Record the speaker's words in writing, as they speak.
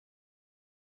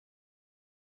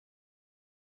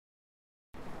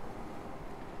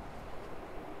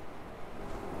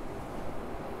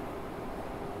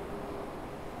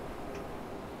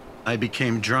I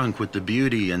became drunk with the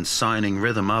beauty and sighing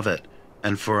rhythm of it,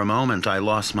 and for a moment I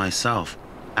lost myself,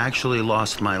 actually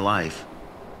lost my life.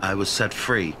 I was set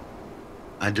free.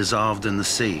 I dissolved in the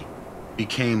sea,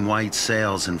 became white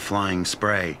sails and flying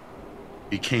spray,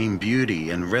 became beauty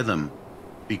and rhythm,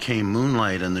 became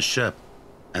moonlight in the ship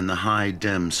and the high,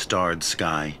 dim, starred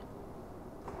sky.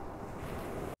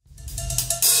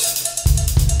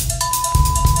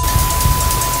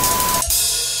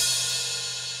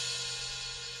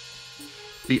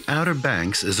 The Outer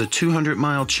Banks is a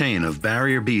 200-mile chain of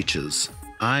barrier beaches,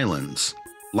 islands,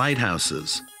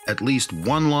 lighthouses, at least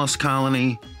one lost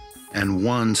colony, and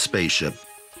one spaceship,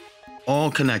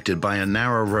 all connected by a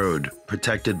narrow road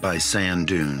protected by sand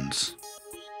dunes.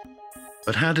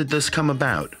 But how did this come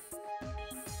about?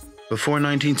 Before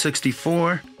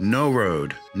 1964, no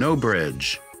road, no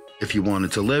bridge. If you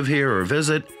wanted to live here or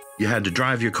visit, you had to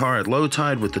drive your car at low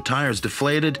tide with the tires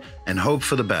deflated and hope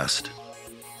for the best.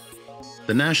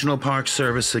 The National Park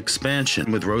Service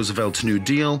expansion with Roosevelt's New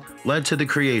Deal led to the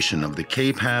creation of the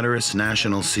Cape Hatteras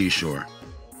National Seashore.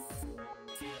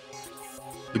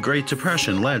 The Great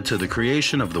Depression led to the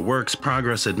creation of the Works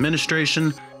Progress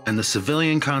Administration and the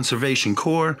Civilian Conservation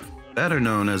Corps, better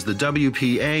known as the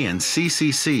WPA and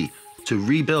CCC, to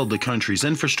rebuild the country's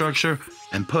infrastructure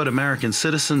and put American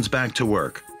citizens back to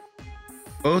work.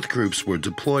 Both groups were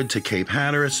deployed to Cape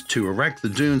Hatteras to erect the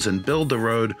dunes and build the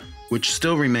road, which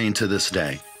still remain to this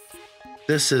day.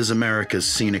 This is America's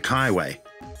scenic highway,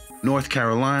 North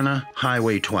Carolina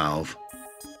Highway 12.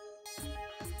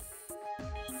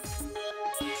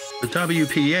 The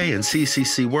WPA and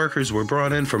CCC workers were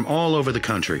brought in from all over the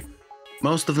country.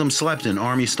 Most of them slept in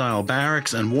Army-style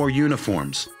barracks and wore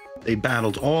uniforms. They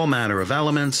battled all manner of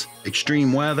elements,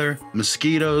 extreme weather,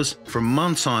 mosquitoes, for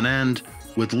months on end,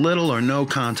 with little or no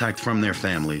contact from their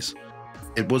families.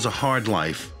 It was a hard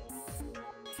life.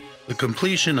 The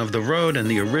completion of the road and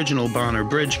the original Bonner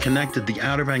Bridge connected the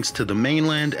Outer Banks to the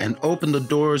mainland and opened the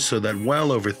doors so that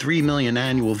well over 3 million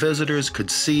annual visitors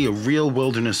could see a real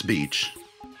wilderness beach.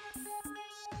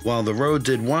 While the road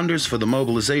did wonders for the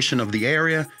mobilization of the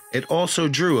area, it also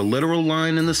drew a literal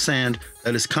line in the sand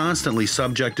that is constantly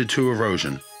subjected to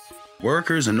erosion.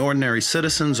 Workers and ordinary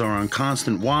citizens are on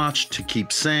constant watch to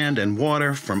keep sand and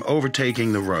water from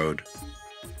overtaking the road.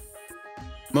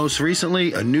 Most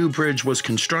recently, a new bridge was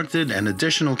constructed and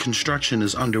additional construction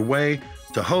is underway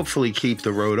to hopefully keep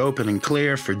the road open and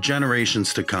clear for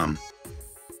generations to come.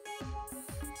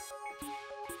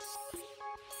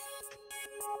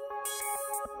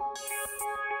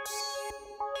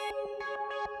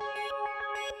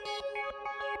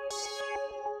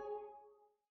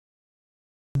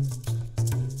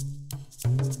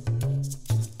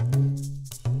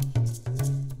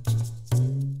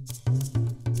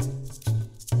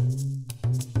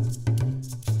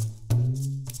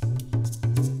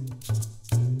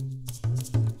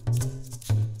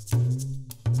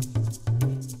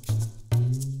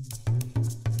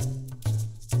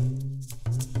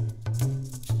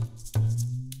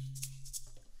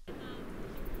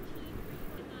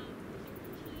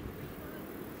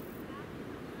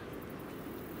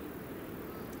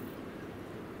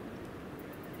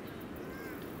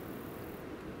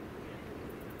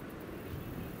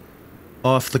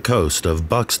 Off the coast of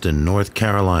Buxton, North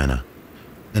Carolina,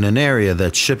 in an area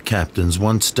that ship captains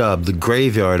once dubbed the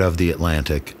graveyard of the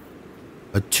Atlantic,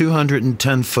 a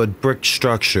 210-foot brick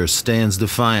structure stands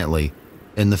defiantly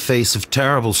in the face of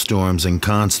terrible storms and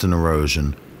constant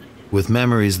erosion, with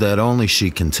memories that only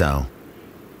she can tell.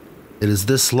 It is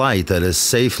this light that has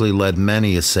safely led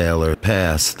many a sailor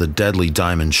past the deadly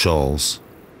Diamond Shoals.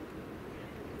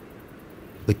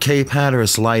 The Cape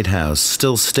Hatteras Lighthouse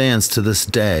still stands to this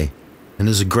day and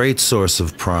is a great source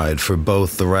of pride for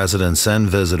both the residents and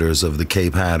visitors of the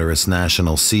Cape Hatteras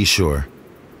National Seashore.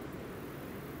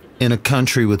 In a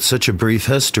country with such a brief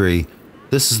history,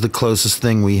 this is the closest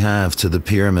thing we have to the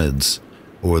pyramids,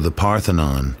 or the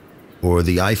Parthenon, or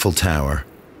the Eiffel Tower.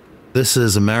 This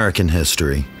is American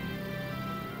history.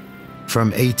 From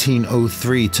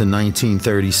 1803 to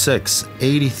 1936,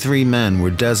 83 men were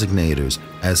designators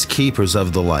as keepers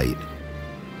of the light.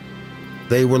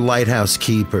 They were lighthouse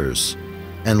keepers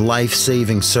and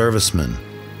life-saving servicemen.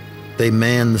 They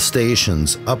manned the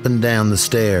stations up and down the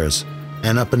stairs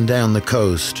and up and down the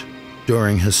coast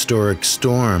during historic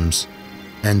storms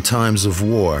and times of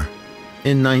war.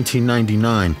 In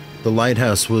 1999, the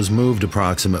lighthouse was moved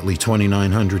approximately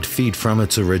 2,900 feet from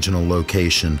its original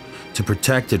location to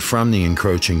protect it from the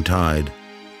encroaching tide.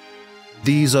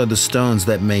 These are the stones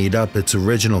that made up its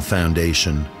original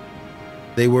foundation.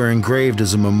 They were engraved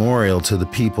as a memorial to the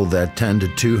people that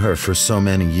tended to her for so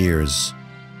many years.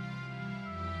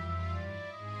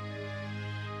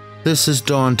 This is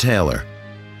Dawn Taylor.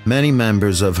 Many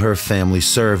members of her family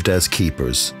served as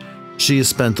keepers. She has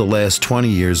spent the last 20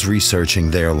 years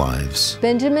researching their lives.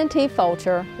 Benjamin T.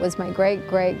 Fulcher was my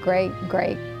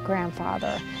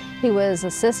great-great-great-great-grandfather. He was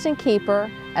assistant keeper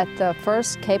at the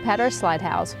first Cape Hatteras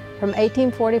Lighthouse from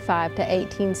 1845 to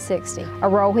 1860, a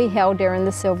role he held during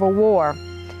the Civil War.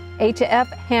 H.F.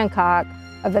 Hancock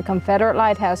of the Confederate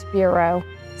Lighthouse Bureau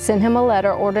sent him a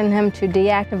letter ordering him to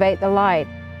deactivate the light.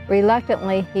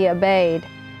 Reluctantly, he obeyed.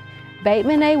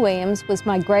 Bateman A. Williams was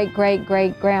my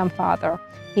great-great-great-grandfather.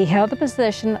 He held the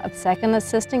position of second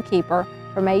assistant keeper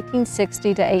from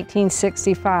 1860 to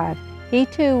 1865. He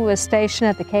too was stationed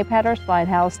at the Cape Hatteras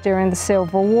Lighthouse during the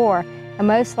Civil War, and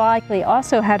most likely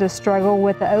also had to struggle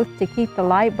with the oath to keep the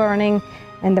light burning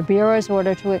and the Bureau's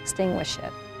order to extinguish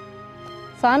it.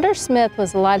 Saunders Smith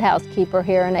was the lighthouse keeper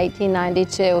here in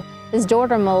 1892. His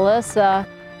daughter Melissa,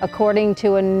 according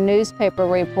to a newspaper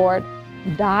report,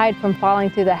 died from falling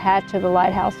through the hatch of the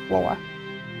lighthouse floor.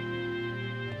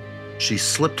 She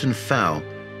slipped and fell,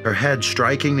 her head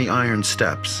striking the iron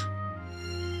steps.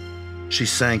 She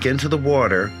sank into the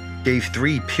water, gave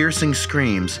 3 piercing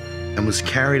screams, and was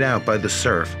carried out by the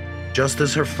surf, just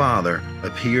as her father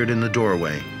appeared in the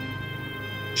doorway.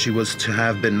 She was to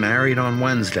have been married on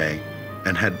Wednesday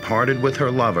and had parted with her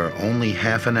lover only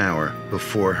half an hour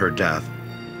before her death.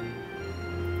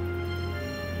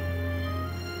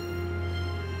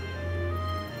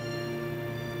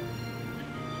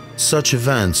 Such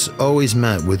events always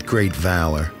met with great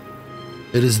valor.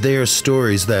 It is their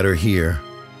stories that are here.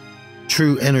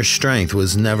 True inner strength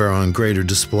was never on greater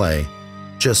display,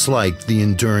 just like the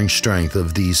enduring strength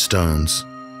of these stones.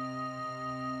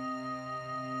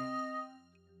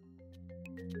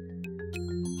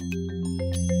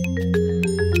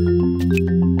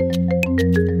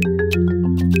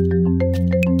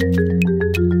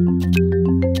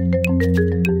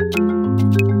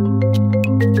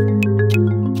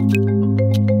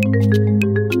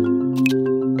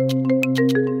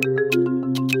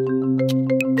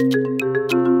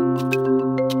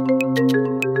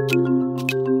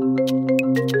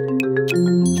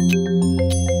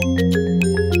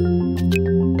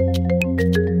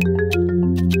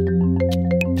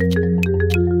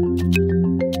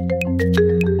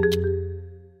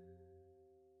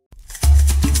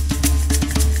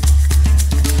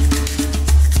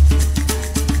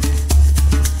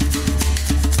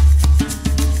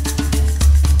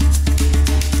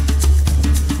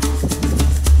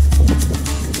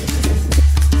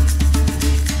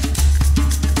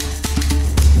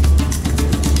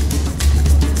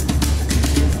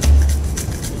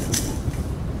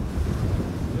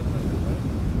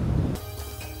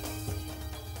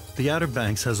 The Outer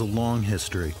Banks has a long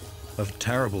history of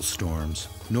terrible storms,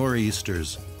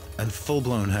 nor'easters, and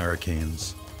full-blown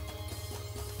hurricanes.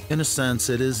 In a sense,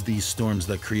 it is these storms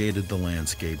that created the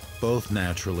landscape, both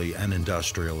naturally and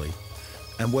industrially,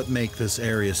 and what make this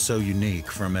area so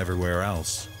unique from everywhere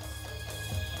else.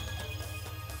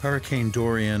 Hurricane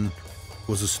Dorian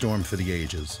was a storm for the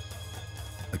ages,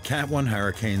 a Cat 1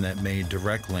 hurricane that made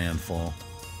direct landfall.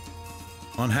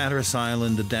 On Hatteras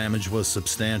Island, the damage was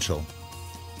substantial.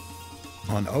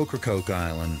 On Ocracoke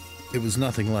Island, it was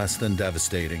nothing less than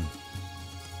devastating.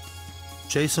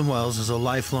 Jason Wells is a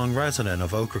lifelong resident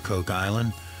of Ocracoke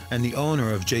Island and the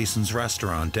owner of Jason's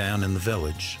Restaurant down in the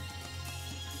village.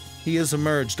 He has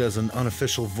emerged as an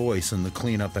unofficial voice in the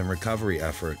cleanup and recovery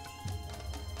effort.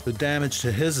 The damage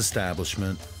to his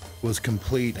establishment was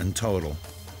complete and total.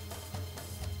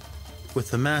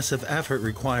 With the massive effort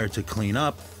required to clean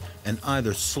up and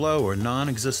either slow or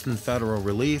non-existent federal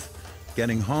relief,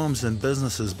 getting homes and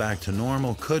businesses back to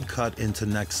normal could cut into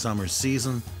next summer's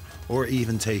season or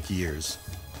even take years.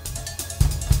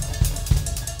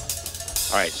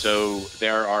 All right, so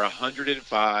there are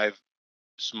 105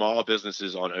 small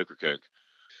businesses on Ocracoke.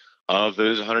 Of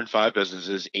those 105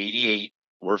 businesses, 88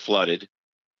 were flooded.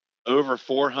 Over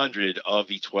 400 of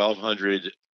the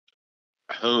 1,200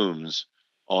 homes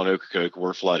on Ocracoke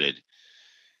were flooded.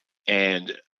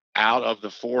 And out of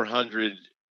the 400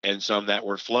 and some that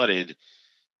were flooded,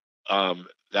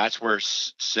 that's where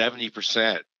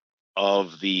 70%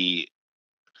 of the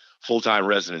full-time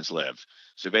residents live.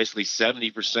 So basically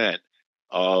 70%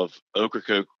 of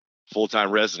Ocracoke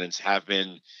full-time residents have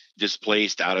been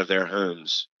displaced out of their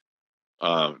homes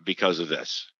because of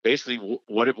this. Basically,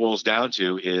 what it boils down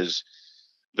to is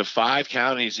the 5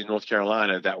 counties in North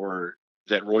Carolina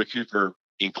that Roy Cooper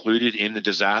included in the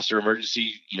disaster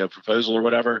emergency, proposal or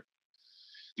whatever.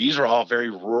 These are all very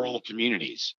rural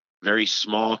communities, very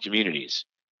small communities.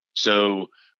 So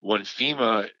when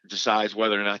FEMA decides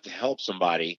whether or not to help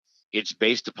somebody, it's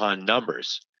based upon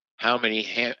numbers. how many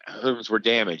homes were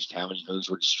damaged, how many homes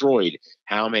were destroyed,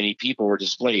 how many people were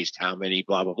displaced, how many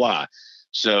blah, blah, blah.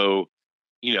 So,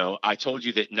 I told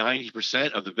you that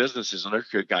 90% of the businesses on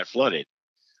Ocracoke got flooded.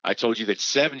 I told you that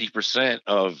 70%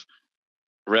 of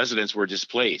residents were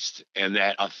displaced and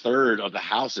that a third of the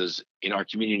houses in our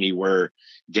community were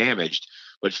damaged.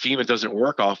 But FEMA doesn't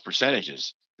work off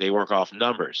percentages. They work off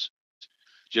numbers.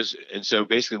 And so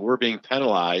basically we're being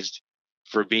penalized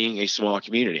for being a small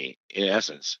community in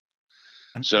essence.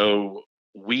 So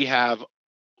we have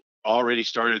already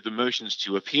started the motions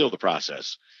to appeal the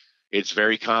process. It's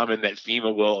very common that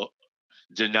FEMA will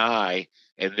deny,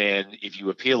 and then if you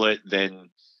appeal it,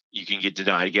 then you can get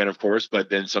denied again, of course, but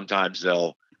then sometimes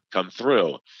they'll come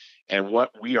through. And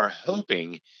what we are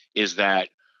hoping is that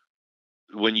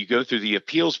when you go through the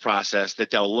appeals process, that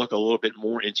they'll look a little bit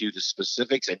more into the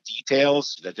specifics and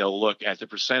details, that they'll look at the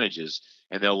percentages,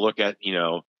 and they'll look at,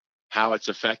 how it's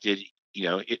affected.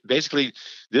 Basically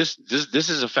this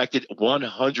has affected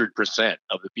 100%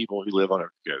 of the people who live on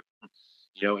Ocracoke.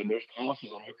 And there's houses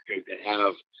on Ocracoke that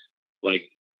have like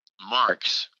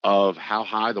marks of how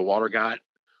high the water got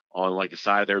on like the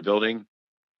side of their building.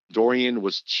 Dorian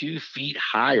was 2 feet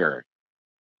higher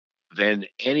than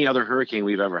any other hurricane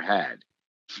we've ever had.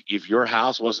 If your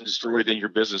house wasn't destroyed, then your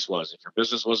business was. If your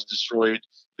business wasn't destroyed,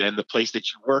 then the place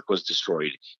that you work was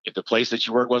destroyed. If the place that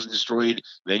you work wasn't destroyed,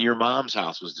 then your mom's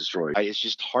house was destroyed. It's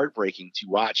just heartbreaking to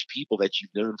watch people that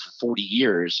you've known for 40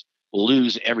 years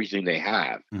lose everything they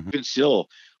have. Even still,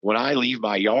 when I leave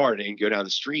my yard and go down the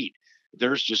street,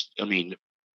 there's just,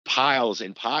 piles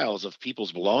and piles of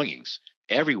people's belongings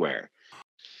everywhere.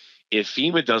 If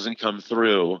FEMA doesn't come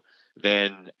through,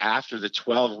 then after the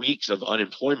 12 weeks of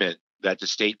unemployment that the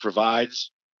state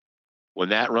provides, when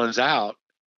that runs out,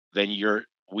 then you're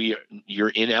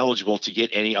ineligible to get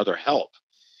any other help.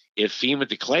 If FEMA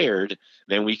declared,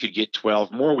 then we could get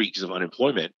 12 more weeks of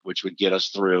unemployment, which would get us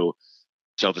through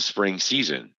till the spring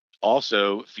season.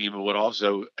 Also, FEMA would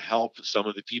also help some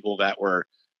of the people that were,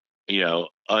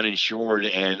 uninsured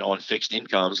and on fixed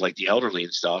incomes, like the elderly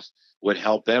and stuff, would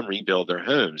help them rebuild their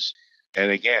homes.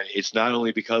 And again, it's not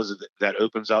only because that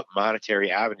opens up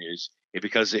monetary avenues,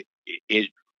 because it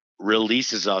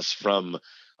releases us from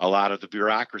a lot of the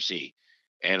bureaucracy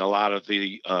and a lot of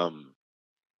the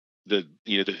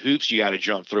hoops you got to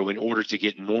jump through in order to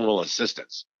get normal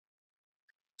assistance.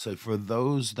 So for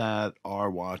those that are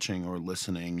watching or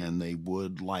listening and they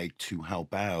would like to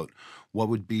help out, what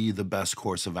would be the best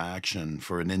course of action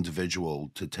for an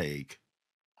individual to take?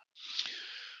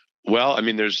 Well,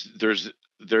 there's the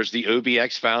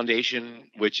OBX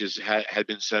Foundation, which had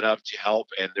been set up to help,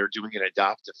 and they're doing an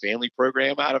adopt a family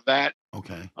program out of that.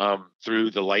 Okay.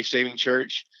 Through the Life Saving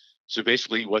Church. So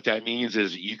basically, what that means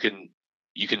is you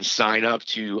can sign up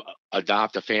to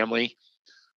adopt a family.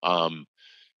 The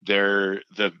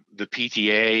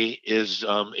PTA is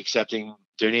accepting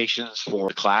donations for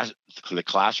the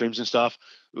classrooms and stuff.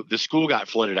 The school got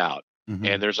flooded out.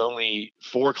 And there's only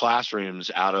 4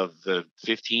 classrooms out of the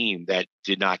 15 that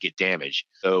did not get damaged.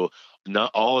 So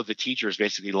not all of the teachers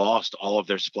basically lost all of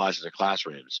their supplies in their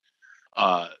classrooms.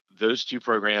 Those 2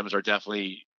 programs are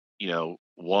definitely,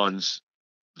 ones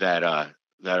that are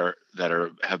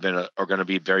going to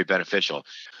be very beneficial.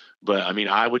 But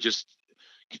I would just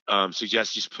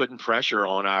suggest just putting pressure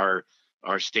on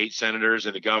our state senators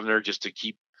and the governor just to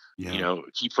keep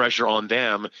pressure on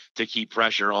them, to keep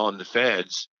pressure on the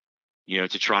feds. To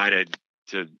try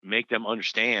to make them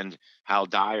understand how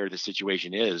dire the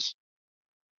situation is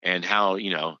and how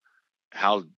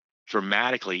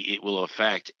dramatically it will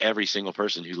affect every single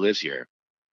person who lives here.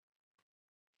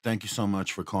 Thank you so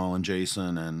much for calling,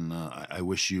 Jason, and I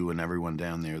wish you and everyone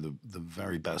down there the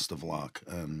very best of luck.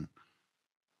 And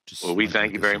we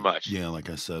thank you very much. Yeah, like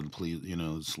I said, please,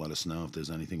 just let us know if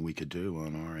there's anything we could do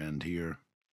on our end here.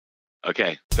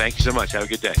 Okay, thank you so much. Have a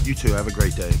good day. You too. Have a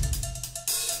great day.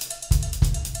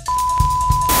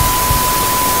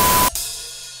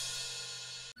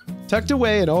 Tucked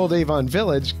away in Old Avon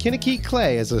Village, Kinnikeek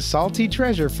Clay is a salty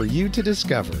treasure for you to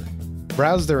discover.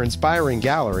 Browse their inspiring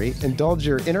gallery, indulge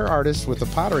your inner artist with a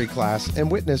pottery class, and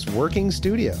witness working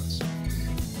studios.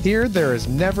 Here, there is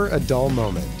never a dull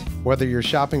moment. Whether you're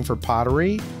shopping for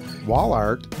pottery, wall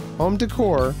art, home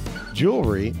decor,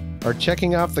 jewelry, or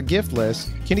checking off the gift list,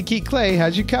 Kinnikeek Clay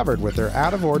has you covered with their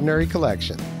out-of-ordinary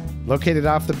collection. Located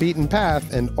off the beaten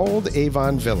path in Old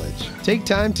Avon Village. Take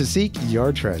time to seek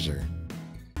your treasure.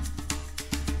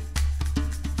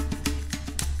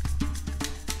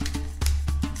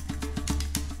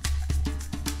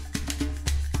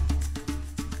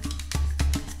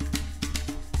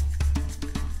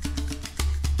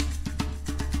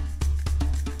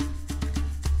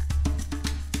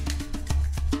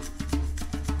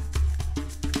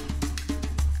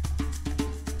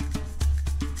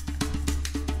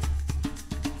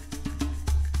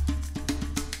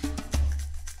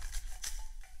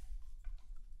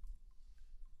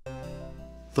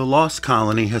 The lost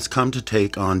colony has come to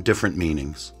take on different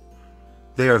meanings.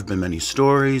 There have been many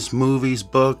stories, movies,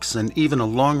 books, and even a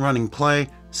long-running play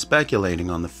speculating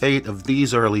on the fate of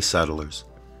these early settlers.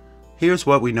 Here's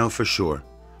what we know for sure.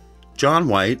 John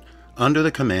White, under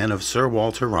the command of Sir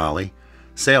Walter Raleigh,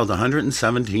 sailed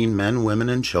 117 men, women,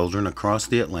 and children across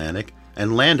the Atlantic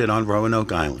and landed on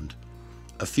Roanoke Island.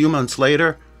 A few months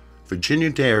later, Virginia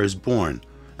Dare is born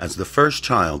as the first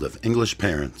child of English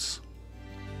parents.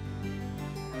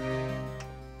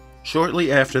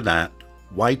 Shortly after that,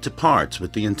 White departs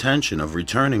with the intention of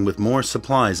returning with more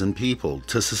supplies and people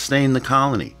to sustain the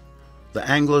colony. The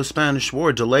Anglo-Spanish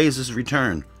War delays his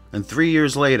return, and 3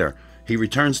 years later, he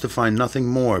returns to find nothing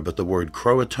more but the word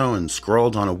Croatoan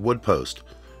scrawled on a wood post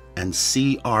and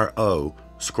C-R-O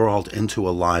scrawled into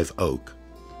a live oak.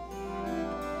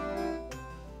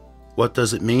 What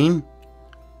does it mean?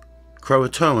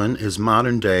 Croatoan is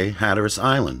modern-day Hatteras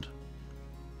Island.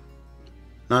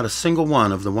 Not a single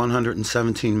one of the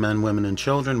 117 men, women, and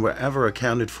children were ever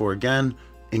accounted for again,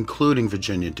 including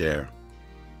Virginia Dare.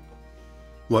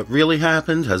 What really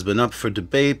happened has been up for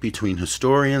debate between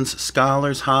historians,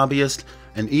 scholars, hobbyists,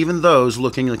 and even those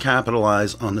looking to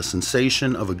capitalize on the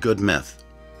sensation of a good myth.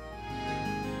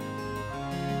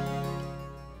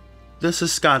 This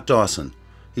is Scott Dawson.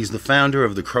 He's the founder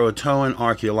of the Croatoan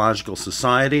Archaeological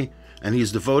Society, and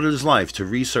he's devoted his life to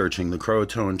researching the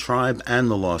Croatoan tribe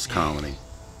and the lost colony.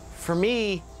 For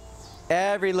me,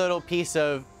 every little piece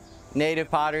of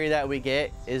native pottery that we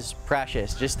get is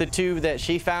precious. Just the two that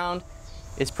she found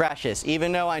is precious.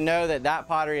 Even though I know that that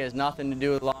pottery has nothing to do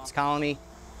with the lost colony,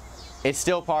 it's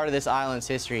still part of this island's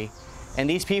history. And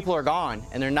these people are gone,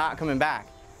 and they're not coming back.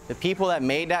 The people that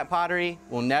made that pottery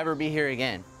will never be here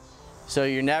again. So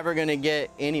you're never gonna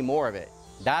get any more of it.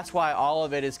 That's why all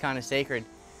of it is kind of sacred.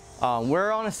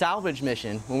 We're on a salvage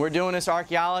mission. When we're doing this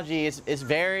archaeology, it's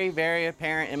very, very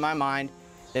apparent in my mind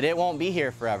that it won't be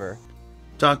here forever.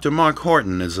 Dr. Mark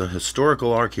Horton is a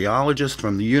historical archaeologist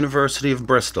from the University of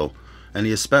Bristol, and he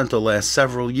has spent the last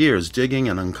several years digging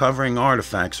and uncovering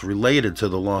artifacts related to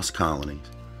the lost colonies.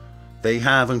 They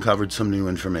have uncovered some new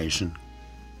information.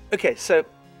 Okay, so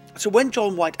when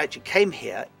John White actually came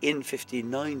here in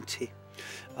 1590,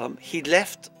 he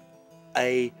left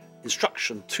a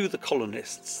instruction to the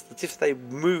colonists that if they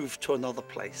moved to another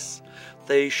place,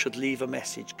 they should leave a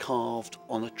message carved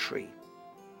on a tree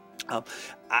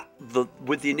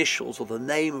with the initials or the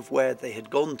name of where they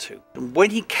had gone to. And when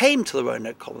he came to the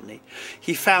Roanoke colony,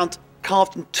 he found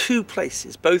carved in two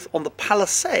places, both on the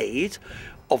palisade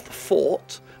of the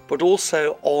fort, but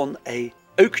also on a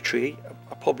oak tree,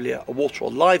 probably a water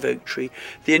or live oak tree,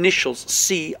 the initials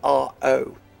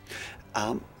C-R-O.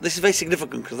 This is very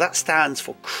significant because that stands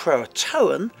for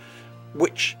Croatoan,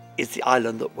 which is the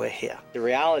island that we're here. The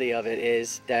reality of it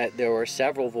is that there were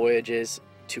several voyages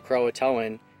to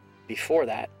Croatoan before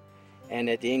that, and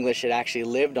that the English had actually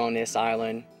lived on this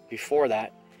island before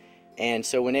that. And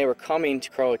so when they were coming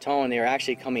to Croatoan, they were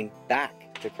actually coming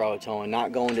back to Croatoan,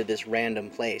 not going to this random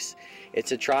place.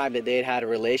 It's a tribe that they had had a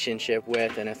relationship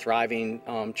with and a thriving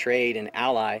trade and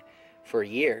ally for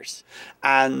years.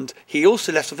 And he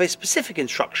also left a very specific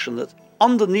instruction that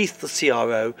underneath the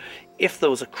CRO, if there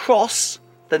was a cross,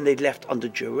 then they'd left under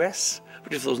duress,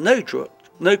 but if there was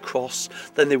no cross,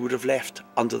 then they would have left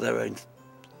under their own,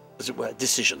 as it were,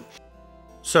 decision.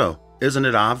 So, isn't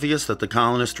it obvious that the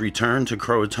colonists returned to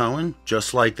Croatoan,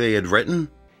 just like they had written?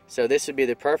 So this would be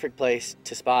the perfect place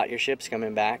to spot your ships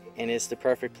coming back, and it's the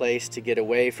perfect place to get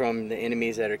away from the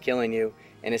enemies that are killing you,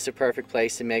 and it's the perfect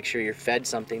place to make sure you're fed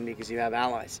something because you have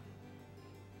allies.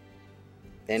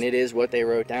 And it is what they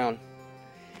wrote down.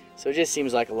 So it just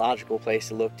seems like a logical place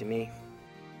to look to me.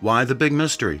 Why the big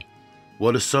mystery?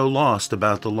 What is so lost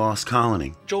about the lost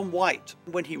colony? John White,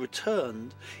 when he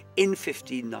returned in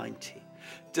 1590,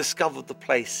 discovered the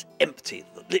place empty,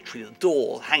 literally the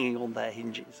doors hanging on their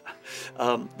hinges,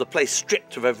 the place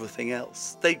stripped of everything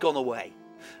else. They'd gone away.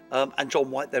 And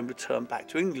John White then returned back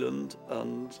to England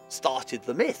and started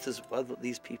the myth, as well, that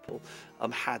these people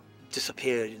had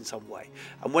disappeared in some way.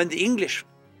 And when the English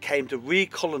came to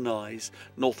recolonize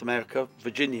North America,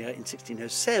 Virginia, in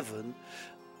 1607,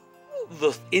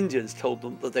 the Indians told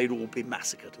them that they'd all been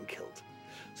massacred and killed.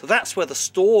 So that's where the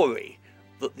story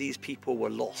that these people were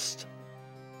lost.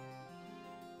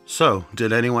 So,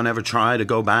 did anyone ever try to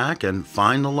go back and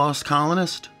find the lost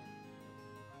colonist?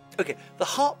 Okay, the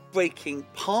heartbreaking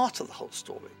part of the whole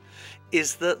story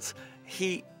is that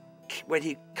when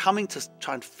he coming to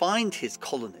try and find his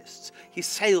colonists, he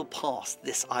sailed past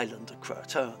this island of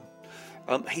Croatoan.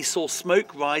 He saw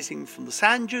smoke rising from the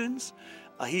sand dunes.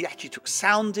 He actually took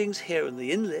soundings here in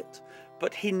the inlet,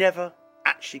 but he never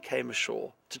actually came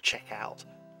ashore to check out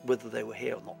whether they were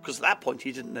here or not, because at that point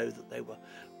he didn't know that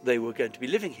they were going to be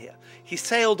living here. He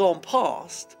sailed on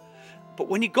past, but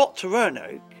when he got to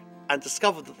Roanoke and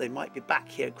discovered that they might be back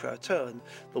here at Croatoan,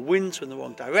 the winds were in the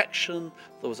wrong direction,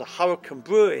 there was a hurricane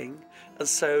brewing, and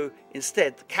so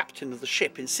instead the captain of the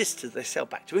ship insisted they sail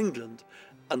back to England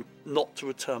and not to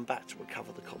return back to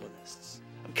recover the colonists.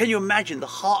 And can you imagine the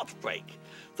heartbreak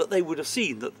that they would have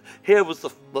seen, that here was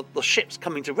the ships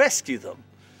coming to rescue them,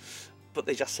 but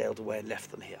they just sailed away and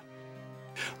left them here.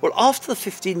 Well, after the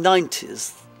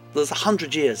 1590s, there's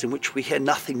 100 years in which we hear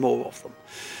nothing more of them.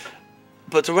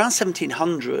 But around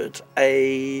 1700,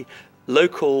 a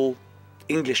local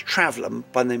English traveller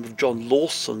by the name of John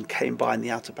Lawson came by in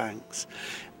the Outer Banks.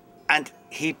 And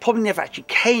he probably never actually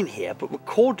came here, but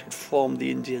recorded from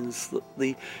the Indians that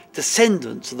the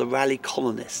descendants of the Raleigh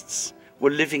colonists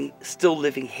were still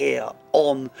living here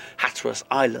on Hatteras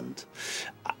Island.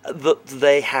 That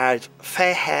they had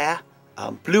fair hair,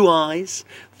 blue eyes,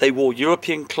 they wore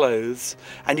European clothes,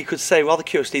 and you could say rather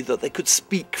curiously that they could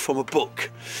speak from a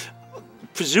book.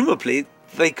 Presumably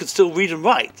they could still read and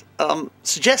write,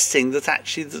 suggesting that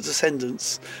actually the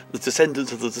descendants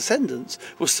of the descendants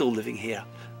were still living here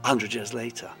 100 years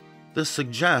later. This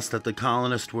suggests that the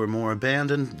colonists were more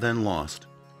abandoned than lost.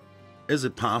 Is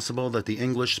it possible that the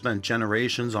English spent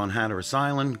generations on Hatteras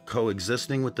Island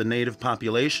coexisting with the native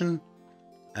population?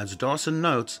 As Dawson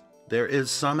notes, there is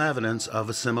some evidence of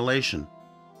assimilation.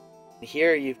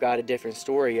 Here you've got a different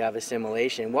story. You have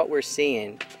assimilation. What we're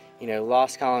seeing, you know,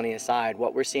 lost colony aside,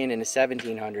 what we're seeing in the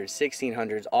 1700s,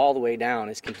 1600s, all the way down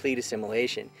is complete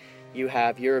assimilation. You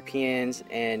have Europeans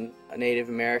and Native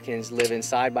Americans living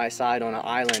side by side on an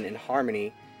island in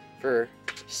harmony for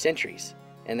centuries.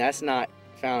 And that's not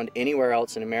found anywhere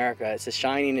else in America. It's a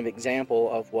shining example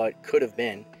of what could have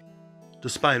been.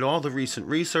 Despite all the recent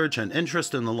research and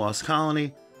interest in the lost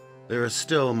colony, there are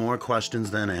still more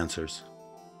questions than answers.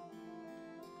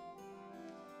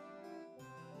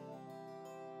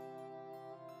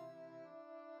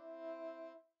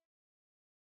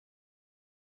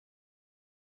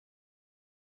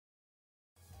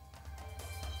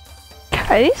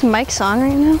 Are these mics on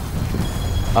right now?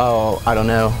 Oh, I don't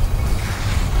know.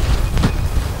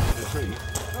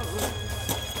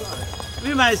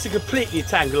 You managed to completely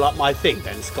tangle up my thing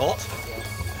then, Scott.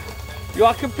 You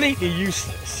are completely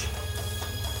useless.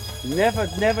 Never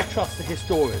trust a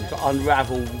historian to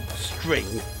unravel string.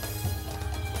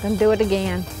 Then do it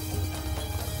again.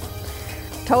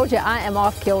 Told you I am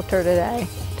off kilter today.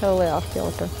 Totally off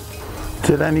kilter.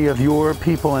 Did any of your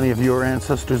people, any of your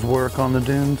ancestors work on the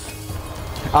dunes?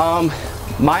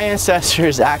 My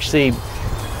ancestors actually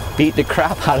beat the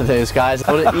crap out of those guys.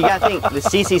 Well, you gotta think, the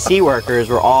CCC workers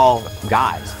were all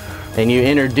guys. And you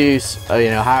introduce,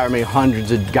 however many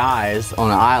hundreds of guys on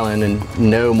an island and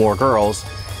no more girls,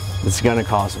 it's gonna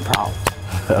cause some problems.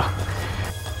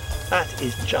 That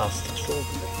is just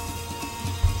extraordinary.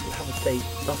 You have a date,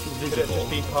 nothing visible. Could it just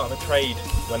be part of a trade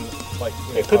when, like,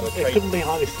 It couldn't be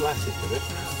highly Selassie, could it?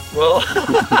 Well,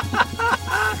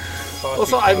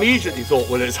 that's what I immediately thought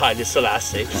when it was Haile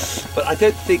Selassie. But I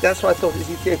don't think that's what I thought it was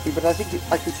Ethiopian, but I think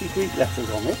I can see Greek letters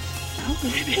on it. How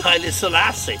could it be Haile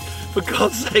Selassie? For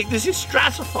God's sake, this is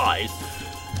stratified.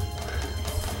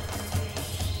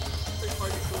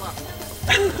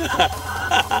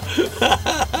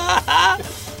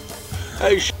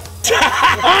 Oh, sh**.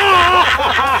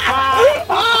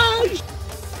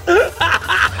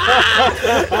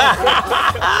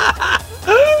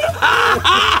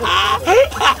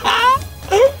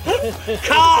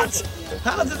 Can't!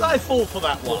 How did I fall for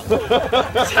that one?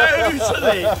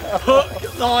 Totally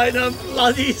hook, line and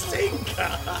bloody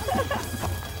sinker.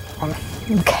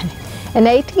 Okay. In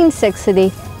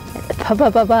 1860,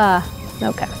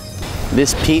 okay.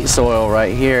 This peat soil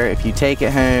right here, if you take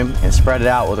it home and spread it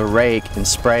out with a rake and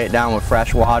spray it down with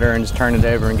fresh water and just turn it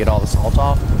over and get all the salt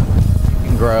off, you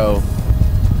can grow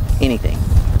anything.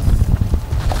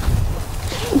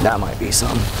 That might be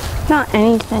some. Not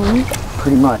anything.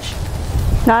 Pretty much.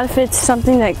 Not if it's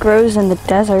something that grows in the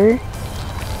desert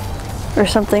or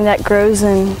something that grows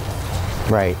in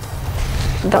Right.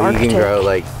 the Arctic. You can grow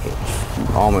like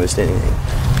almost anything.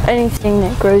 Anything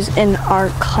that grows in our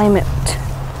climate.